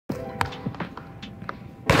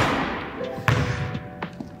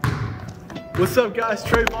What's up, guys?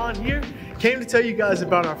 Trayvon here. Came to tell you guys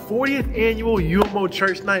about our 40th annual UMO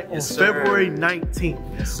Church Night on February 19th.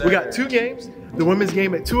 Yes, we got two games, the women's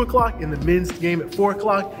game at 2 o'clock and the men's game at 4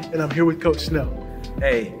 o'clock, and I'm here with Coach Snow.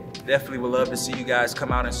 Hey, definitely would love to see you guys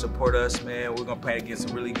come out and support us, man. We're gonna play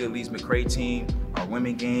against a really good Leeds McCray team. Our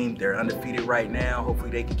women game, they're undefeated right now.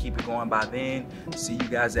 Hopefully they can keep it going by then. See you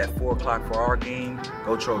guys at 4 o'clock for our game.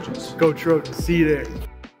 Go Trojans. Go Trojans. See you there.